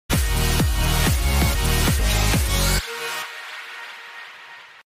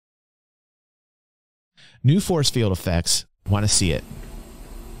New force field effects. Want to see it.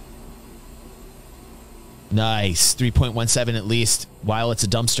 Nice. 3.17 at least. While it's a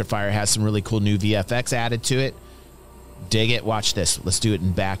dumpster fire, it has some really cool new VFX added to it. Dig it. Watch this. Let's do it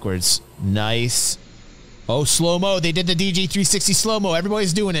in backwards. Nice. Oh, slow-mo. They did the DG360 slow-mo.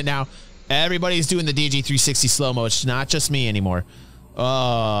 Everybody's doing it now. Everybody's doing the DG360 slow-mo. It's not just me anymore.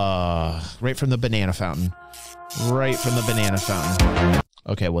 Right from the banana fountain. Right from the banana fountain.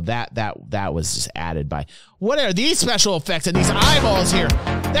 Okay, well, that was just added by... What are these special effects and these eyeballs here?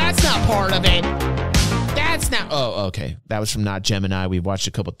 That's not part of it. That's not... Oh, okay. That was from Not Gemini. We've watched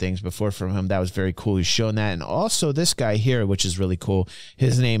a couple things before from him. That was very cool. He's showing that. And also this guy here, which is really cool.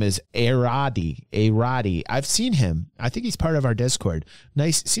 His name is Aradi. I've seen him. I think he's part of our Discord.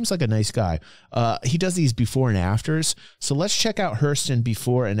 Nice. Seems like a nice guy. He does these before and afters. So let's check out Hurston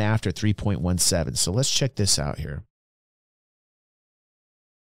before and after 3.17. So let's check this out here.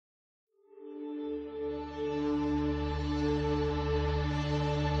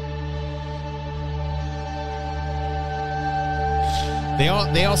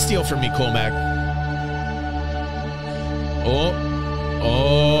 They all steal from me, Colmac.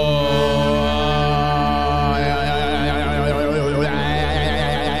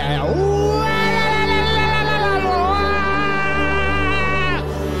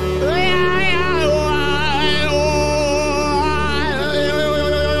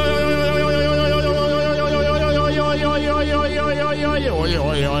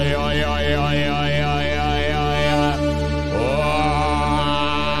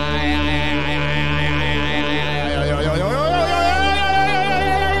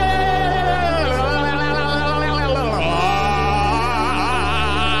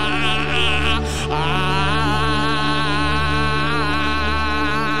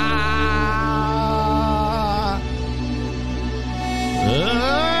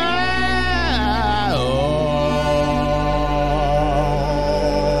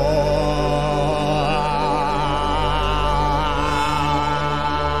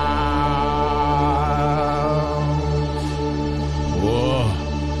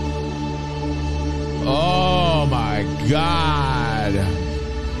 God. Yeah,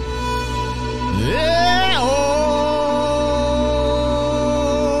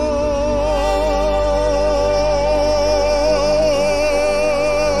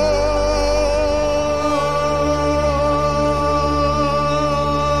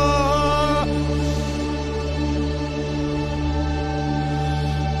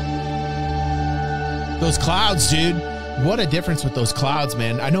 those clouds, dude. What a difference with those clouds,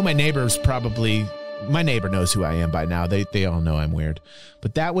 man. I know my neighbor's probably... My neighbor knows who I am by now. They all know I'm weird.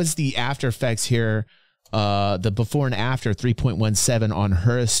 But that was the After Effects here. The before and after 3.17 on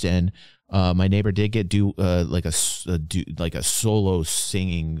Hurston. My neighbor did do like a solo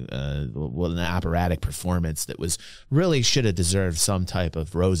singing, well, an operatic performance that was really should have deserved some type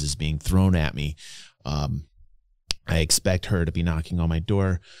of roses being thrown at me. I expect her to be knocking on my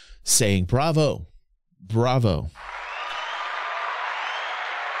door saying, "Bravo, bravo."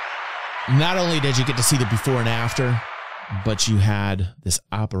 Not only did you get to see the before and after, but you had this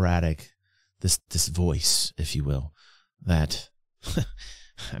operatic, this voice, if you will, that,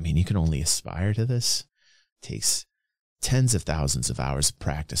 I mean, you can only aspire to this. It takes tens of thousands of hours of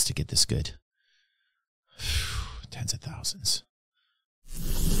practice to get this good. Tens of thousands.